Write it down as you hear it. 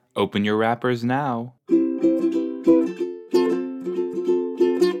Open your wrappers now.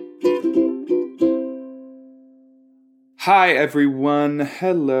 Hi everyone,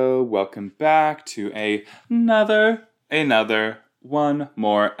 hello, welcome back to another one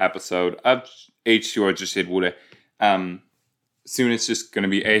more episode of H2O just did woede. Soon it's just gonna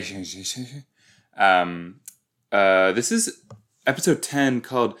be this is episode 10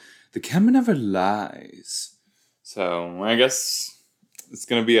 called The Camera Never Lies. So I guess it's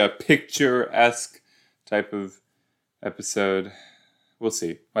gonna be a picturesque type of episode. We'll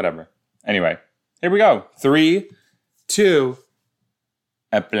see. Whatever. Anyway, here we go. 3, 2,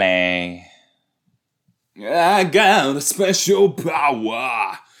 a play. I got a special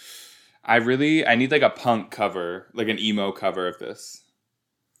power. I need like a punk cover, like an emo cover of this.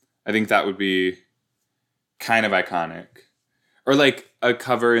 I think that would be kind of iconic. Or like a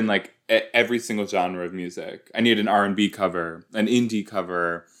cover in like every single genre of music. I need an R&B cover, an indie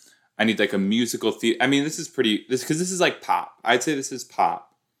cover. I need like a musical I mean, this is like pop. I'd say this is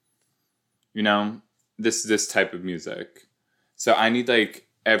pop. You know, this type of music. So I need like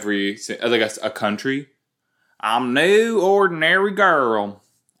a country. I'm no ordinary girl.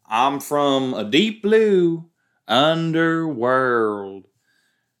 I'm from a deep blue underworld.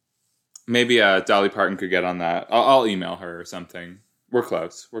 Maybe Dolly Parton could get on that. I'll email her or something. We're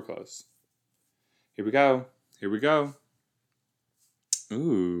close. Here we go.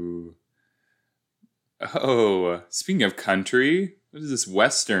 Ooh. Oh, speaking of country, what is this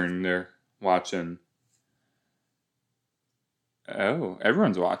Western they're watching? Oh,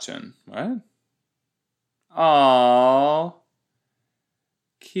 everyone's watching. What? Aww.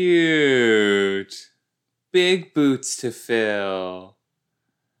 Cute. Big boots to fill.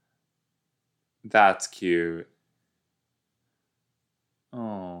 That's cute.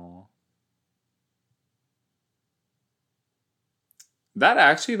 Oh. That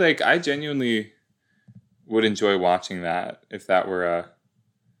actually, like, I genuinely would enjoy watching that if that were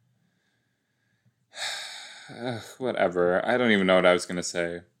whatever. I don't even know what I was going to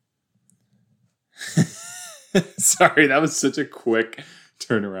say. Sorry, that was such a quick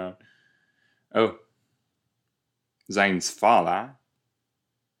turnaround. Oh. Zane's father.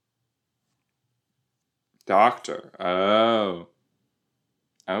 Doctor. Oh.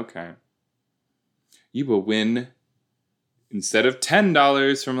 Okay. You will win, instead of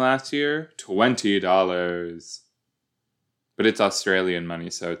 $10 from last year, $20. But it's Australian money,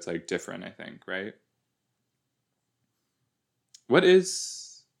 so it's like different, I think, right? What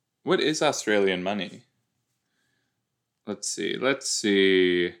is Australian money? Let's see.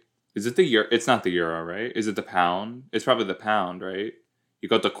 Is it the euro? It's not the euro, right? Is it the pound? It's probably the pound, right? You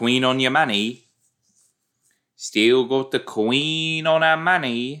got the queen on your money. Still got the queen on our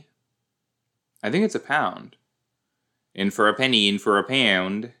money. I think it's a pound. In for a penny, in for a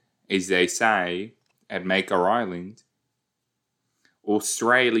pound, as they say at Maker Island.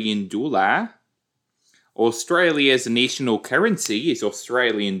 Australian dollar. Australia's national currency is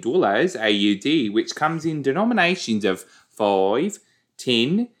Australian dollars, AUD, which comes in denominations of 5,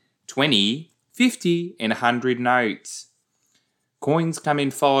 10, 20, 50, and 100 notes. Coins come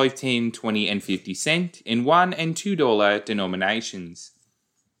in 5, 10, 20, and 50 cent in $1 and $2 denominations.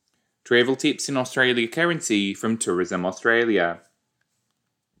 Travel tips in Australia currency from Tourism Australia.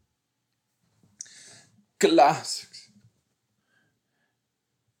 Classics.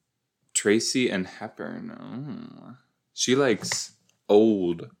 Tracy and Hepburn. Oh. She likes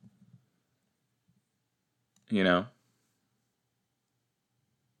old. You know?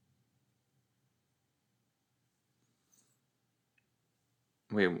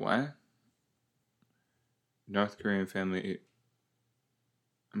 Wait, what? North Korean family.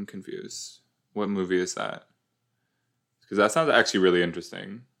 I'm confused. What movie is that? Because that sounds actually really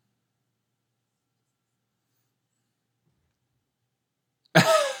interesting.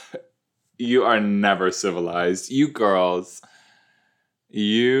 You are never civilized. You girls.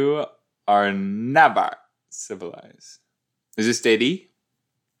 You are never civilized. Is this Daddy?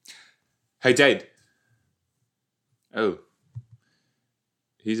 Hey, Dad. Oh.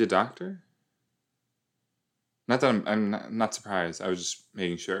 He's a doctor? Not that I'm not surprised. I was just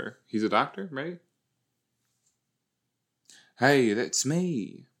making sure. He's a doctor, right? Hey, that's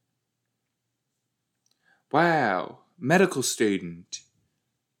me. Wow, medical student.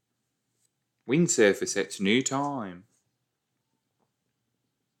 Windsurfer at new time.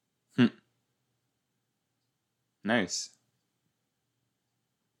 Nice.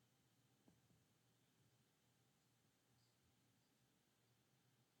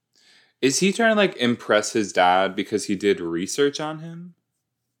 Is he trying to like impress his dad because he did research on him?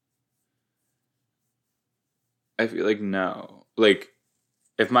 I feel like no. Like,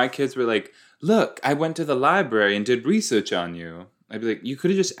 If my kids were like, look, I went to the library and did research on you, I'd be like, you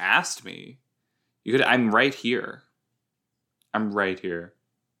could have just asked me. I'm right here. I'm right here.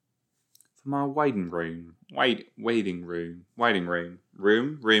 For my waiting room. Waiting room. Room?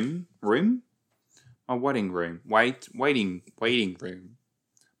 My wedding room. Waiting room.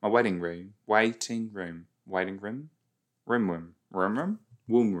 My wedding room. Waiting room. Waiting room. Room.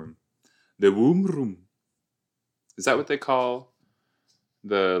 Womb room. The womb room. Is that what they call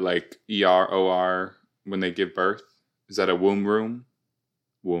the like EROR when they give birth? Is that a womb room?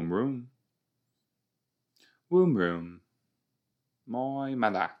 Womb room. Womb room. My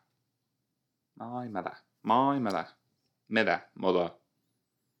mother. Mother.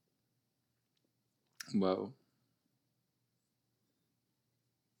 Whoa.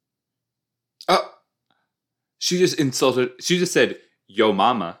 Oh! She just said, yo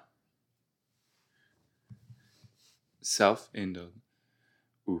mama. Self-indulgent.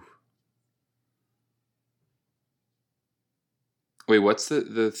 Oof. Wait, what's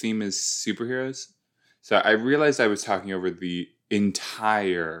the theme is superheroes? So I realized I was talking over the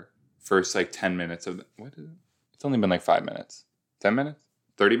entire first 10 minutes of what is it? It's only been 5 minutes. 10 minutes?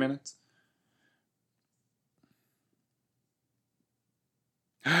 30 minutes?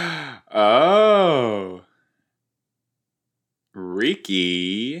 Oh.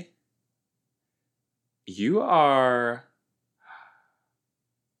 Ricky. You are...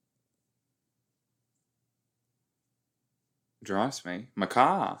 Drives me.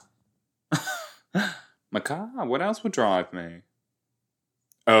 Macaw. Macaw. What else would drive me?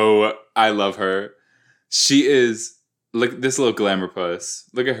 Oh, I love her. She is... Look, this little glamour puss.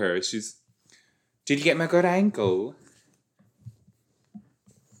 Look at her. She's... Did you get my good ankle?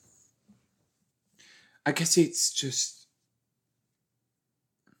 I guess it's just...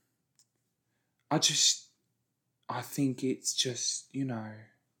 I think it's just,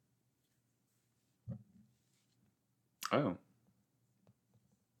 Oh.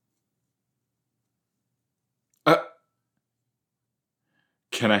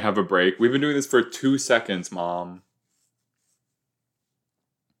 Can I have a break? We've been doing this for 2 seconds, Mom.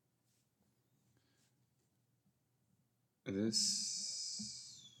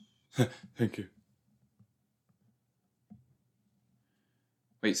 This... Thank you.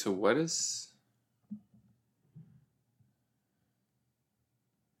 Wait, so what is...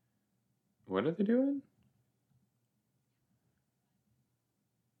 What are they doing?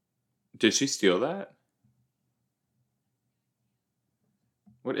 Did she steal that?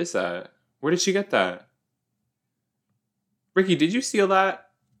 What is that? Where did she get that? Ricky, did you steal that?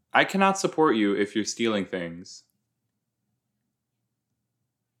 I cannot support you if you're stealing things.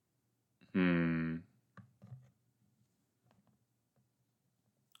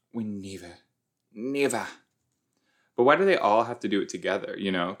 We never. But why do they all have to do it together,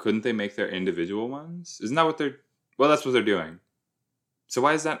 Couldn't they make their individual ones? Isn't that what they're... Well, that's what they're doing. So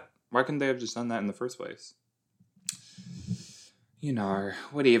why couldn't they have just done that in the first place?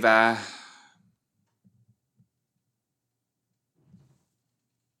 Whatever.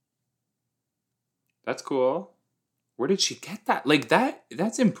 That's cool. Where did she get that?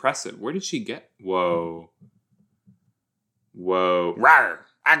 That's impressive. Where did she get... Whoa. Rawr.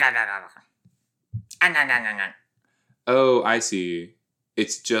 Oh, I see.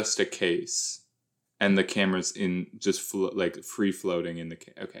 It's just a case. And the camera's in just free floating in the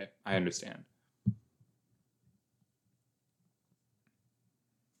case. Okay, I understand.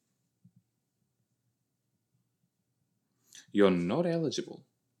 You're not eligible.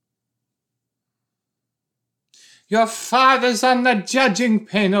 Your father's on the judging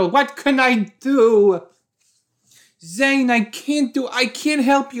panel. What can I do? Zane, I can't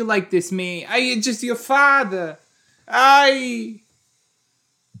help you like this, man. It's just your father. I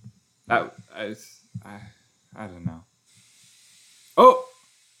don't know. Oh!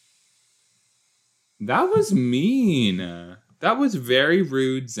 That was mean. That was very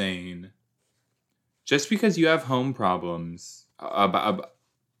rude, Zane. Just because you have home problems. I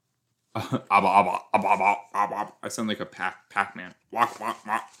sound like a Pac-Man.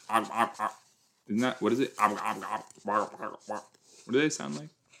 Isn't that, what is it? What do they sound like?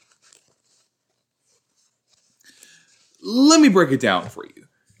 Let me break it down for you.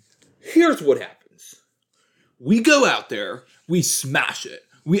 Here's what happens. We go out there, we smash it.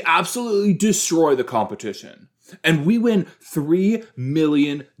 We absolutely destroy the competition. And we win $3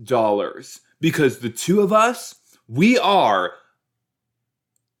 million. Because the two of us, we are...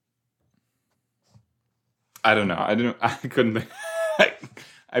 I don't know. I couldn't think.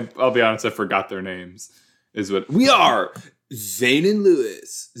 I'll be honest, I forgot their names. Is what we are. Zane and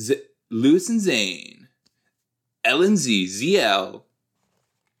Lewis. Lewis and Zane. LNZ, ZL.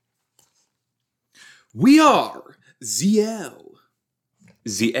 We are ZL.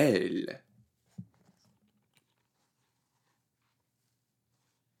 ZL.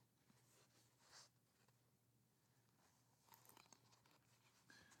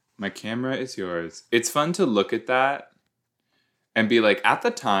 My camera is yours. It's fun to look at that and be like, at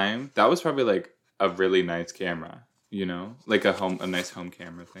the time, that was probably like a really nice camera, you know? Like a nice home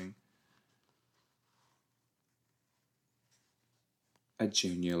camera thing. A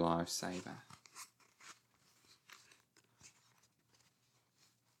junior lifesaver.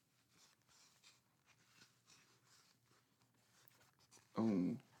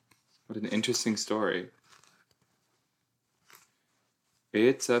 Oh, what an interesting story.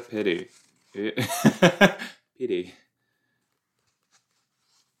 It's a pity. Pity.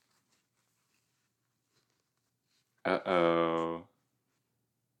 Uh-oh.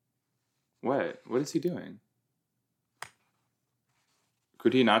 What? What is he doing?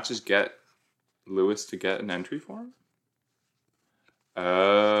 Could he not just get Lewis to get an entry form?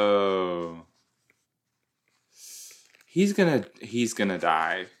 Oh. He's gonna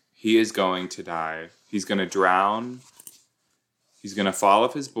die. He is going to die. He's gonna drown. He's gonna fall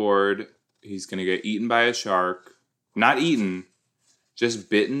off his board. He's gonna get eaten by a shark. Not eaten, just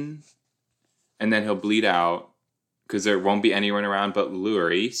bitten. And then he'll bleed out. Because there won't be anyone around but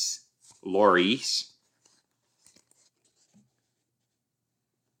Loris.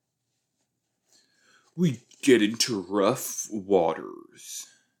 We get into rough waters.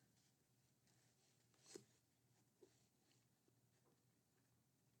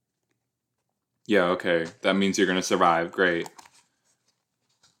 Yeah, okay. That means you're gonna survive. Great.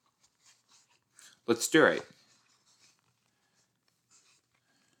 Let's do it.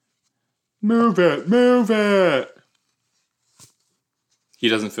 Move it! Move it! He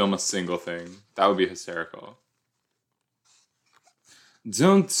doesn't film a single thing. That would be hysterical.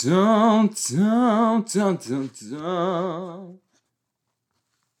 Don't.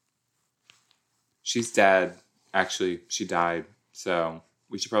 She's dead. Actually, she died. So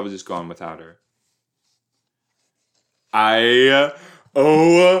we should probably just go on without her.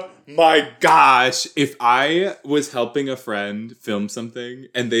 Oh my gosh. If I was helping a friend film something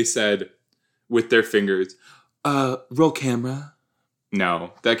and they said with their fingers, roll camera.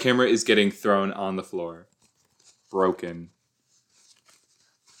 No, that camera is getting thrown on the floor. Broken.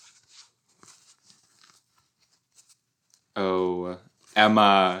 Oh,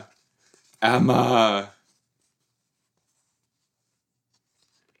 Emma.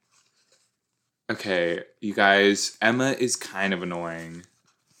 Okay, you guys, Emma is kind of annoying.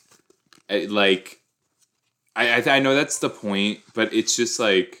 I know that's the point, but it's just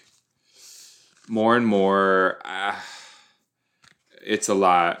like more and more. It's a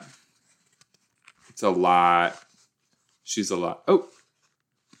lot. It's a lot. She's a lot.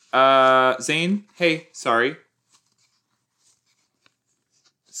 Oh, Zane. Hey, sorry,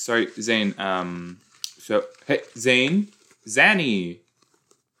 Zane. So hey, Zane, Zanny.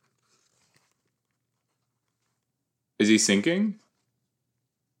 Is he sinking?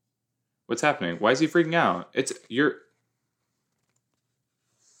 What's happening? Why is he freaking out? You're.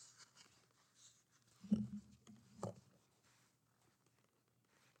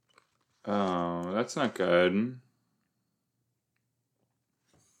 Oh, that's not good.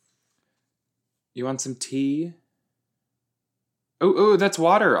 You want some tea? Oh, that's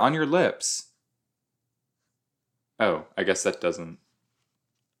water on your lips. Oh, I guess that doesn't.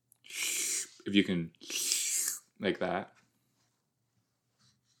 If you can, like that.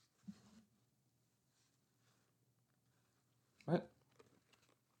 What?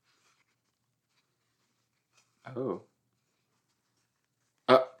 Oh.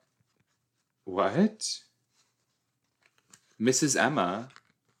 What? Mrs. Emma?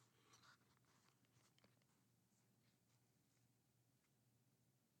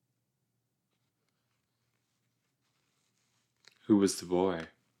 Who was the boy?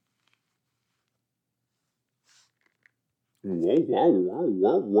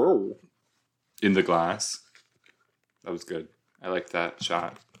 Whoa. In the glass. That was good. I like that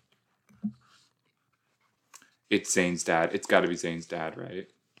shot. It's Zane's dad. It's got to be Zane's dad, right?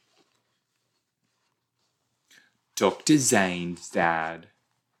 Dr. Zane's dad.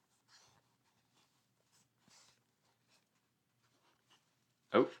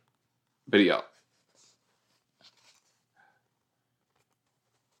 Oh. Video.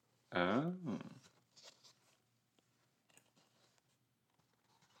 Oh.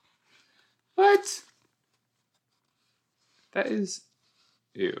 What? That is...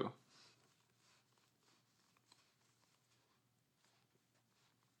 Ew.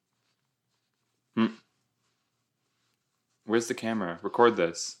 Where's the camera? Record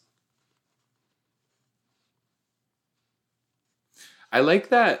this. I like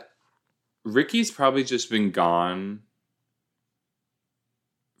that Ricky's probably just been gone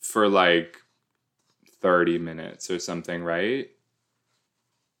for like 30 minutes or something, right?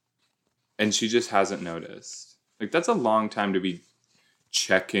 And she just hasn't noticed. Like, that's a long time to be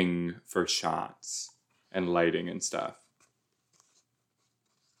checking for shots and lighting and stuff.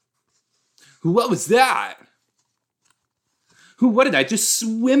 What was that? What did I just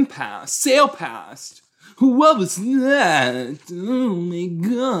swim past, sail past? What was that? Oh my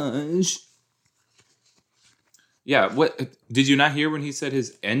gosh. Yeah, what did you not hear when he said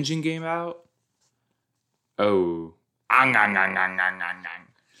his engine game out? Oh. Ang, ang, ang, ang, ang, ang, ang.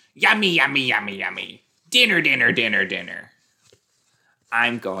 Yummy, yummy, yummy, yummy. Dinner, dinner, dinner, dinner.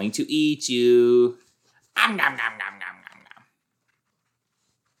 I'm going to eat you. Nom, nom, nom, nom, nom, nom,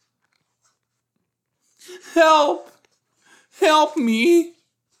 nom. Help! Help me!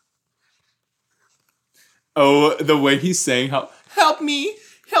 Oh, the way he's saying help me!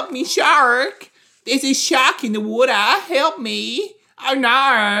 Help me, shark! There's a shark in the water. Help me! Oh no,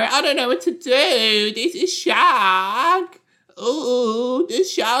 I don't know what to do. There's a shark. Oh, the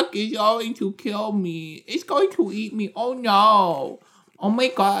shark is going to kill me. It's going to eat me. Oh no. Oh my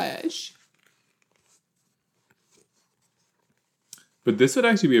gosh. But this would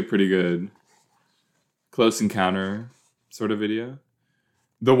actually be a pretty good close encounter sort of video.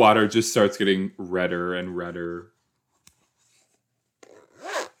 The water just starts getting redder and redder.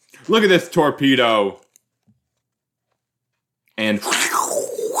 Look at this torpedo. And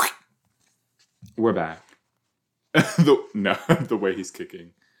we're back. The way he's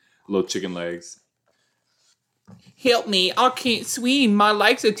kicking. Little chicken legs. Help me, I can't swim. My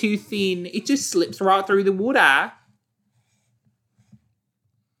legs are too thin. It just slips right through the water.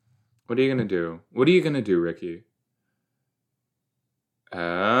 What are you going to do? What are you going to do, Ricky?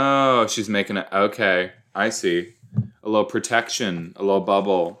 Oh, she's making it. Okay, I see. A little protection, a little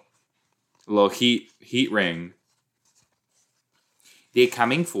bubble, a little heat ring. They're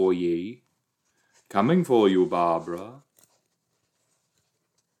coming for you. Coming for you, Barbara.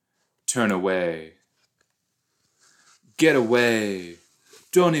 Turn away. Get away.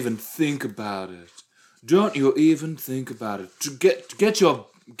 Don't even think about it. Don't you even think about it.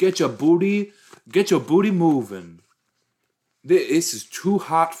 Get your booty moving. This is too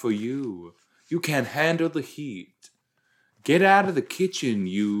hot for you. You can't handle the heat. Get out of the kitchen,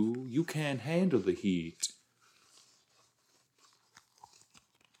 you. You can't handle the heat.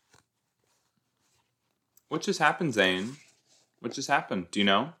 What just happened, Zane? What just happened? Do you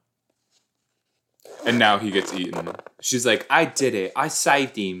know? And now he gets eaten. She's like, I did it. I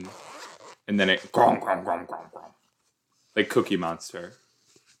saved him. And then it... Grom, grom, grom, grom, grom. Like Cookie Monster.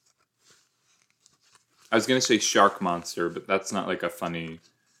 I was going to say Shark Monster, but that's not like a funny...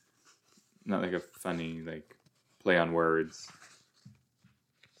 Not like a funny, like, play on words.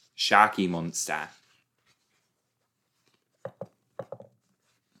 Sharky Monster.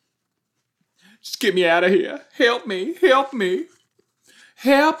 Just get me out of here. Help me. Help me.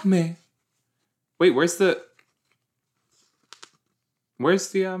 Help me. Wait, where's the,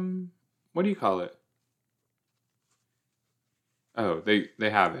 what do you call it? Oh, they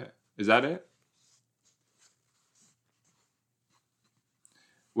have it. Is that it?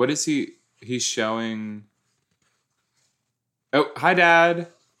 What is he's showing? Oh, hi, Dad.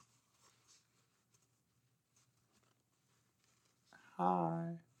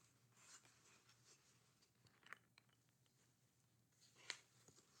 Hi.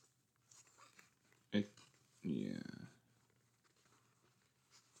 Yeah.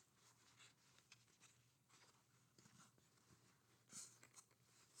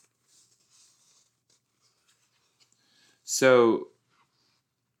 So,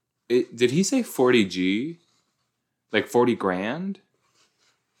 did he say 40G? Like 40 grand?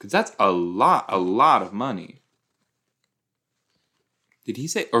 Because that's a lot of money. Did he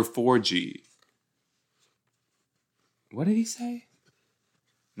say, or 4G? What did he say?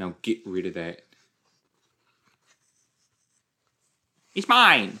 No, get rid of that. It's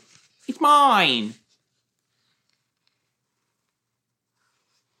mine. It's mine.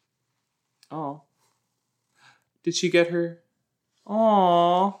 Oh. Did she get her?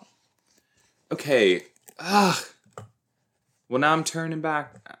 Aw. Okay. Ugh. Well, now I'm turning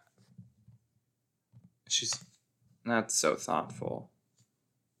back. That's so thoughtful.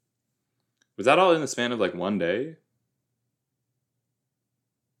 Was that all in the span of like one day?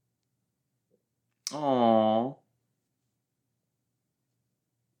 Aww.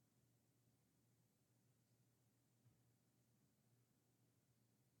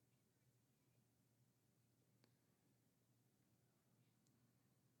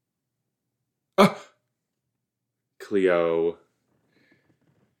 Cleo.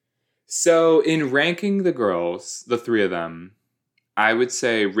 So in ranking the girls, the three of them, I would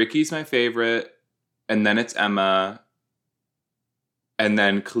say Ricky's my favorite, and then it's Emma, and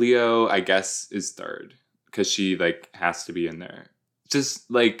then Cleo, I guess, is third because she like has to be in there. Just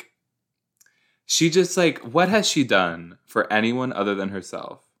like she just like what has she done for anyone other than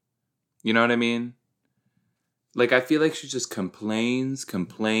herself? You know what I mean? Like I feel like she just complains,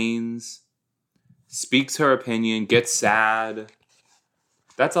 speaks her opinion, gets sad.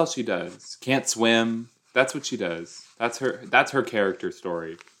 That's all she does. Can't swim. That's what she does. That's her character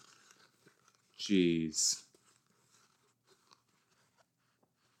story. Jeez.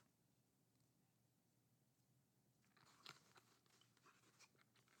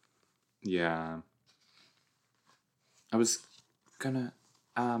 Yeah. I was gonna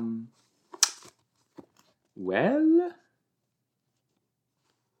well,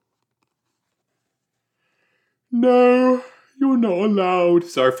 no, you're not allowed.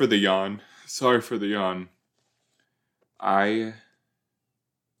 Sorry for the yawn. I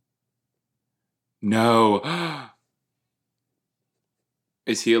no.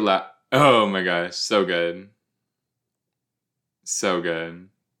 Is he allowed? Oh my gosh, so good. So good.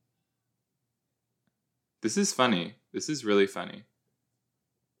 This is funny. This is really funny.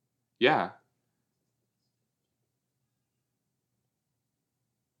 Yeah.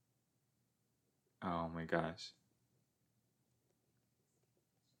 Oh my gosh.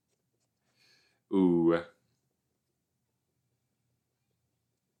 Ooh.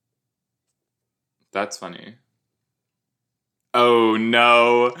 That's funny. Oh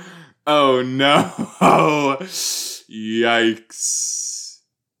no. Oh no. Yikes.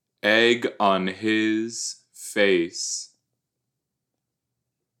 Egg on his face.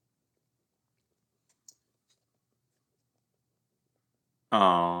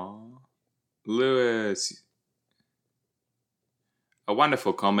 Aw. Lewis. A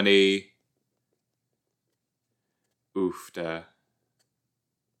wonderful comedy. Oofda.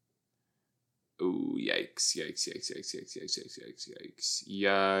 Ooh, yikes.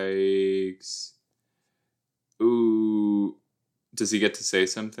 Yikes. Ooh. Does he get to say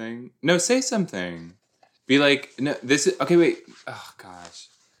something? No, say something. Be like, no, this is, okay, wait. Oh, gosh.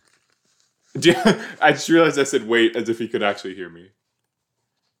 I just realized I said wait as if he could actually hear me.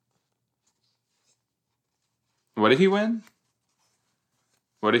 What did he win?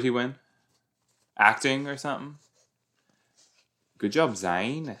 Acting or something? Good job,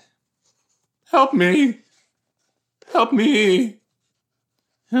 Zane. Help me. Help me.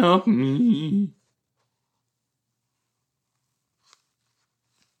 Help me.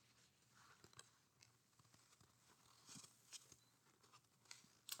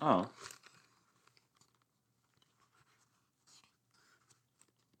 Oh.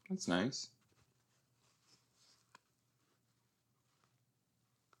 That's nice.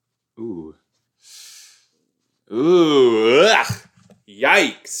 Ooh. Ooh. Ugh.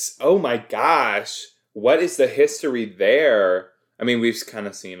 Yikes. Oh my gosh. What is the history there? I mean, we've kind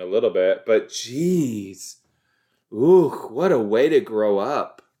of seen a little bit, but geez. Ooh, what a way to grow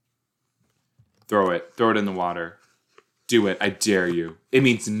up. Throw it. Throw it in the water. Do it. I dare you. It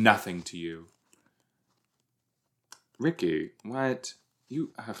means nothing to you. Ricky, what?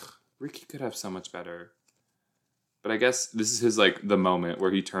 Ricky could have so much better. But I guess this is his, like, the moment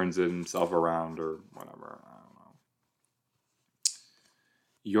where he turns himself around or whatever. I don't know.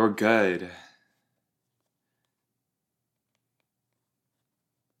 You're good.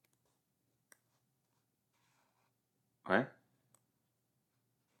 What?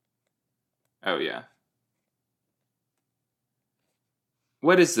 Oh, yeah.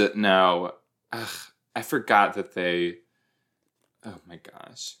 What is it now? Ugh, I forgot that they... Oh, my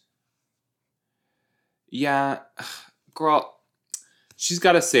gosh. Yeah, girl, she's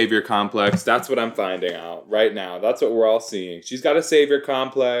got a savior complex. That's what I'm finding out right now. That's what we're all seeing. She's got a savior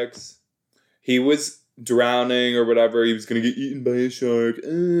complex. He was drowning or whatever. He was going to get eaten by a shark.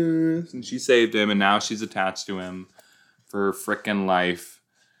 And she saved him, and now she's attached to him for her frickin' life.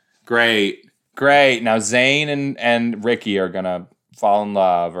 Great. Now Zayn and Ricky are going to fall in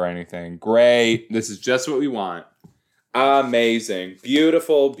love or anything. Great. This is just what we want. Amazing.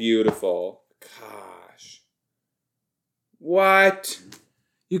 Beautiful. Gosh. What?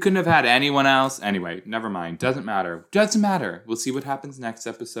 You couldn't have had anyone else? Anyway, never mind. Doesn't matter. We'll see what happens next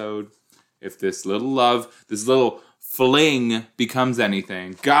episode. If this little fling becomes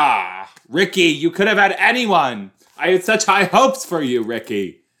anything. Gah! Ricky, you could have had anyone! I had such high hopes for you,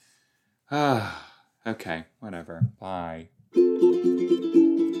 Ricky. Okay, whatever. Bye.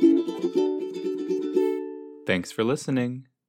 Thanks for listening.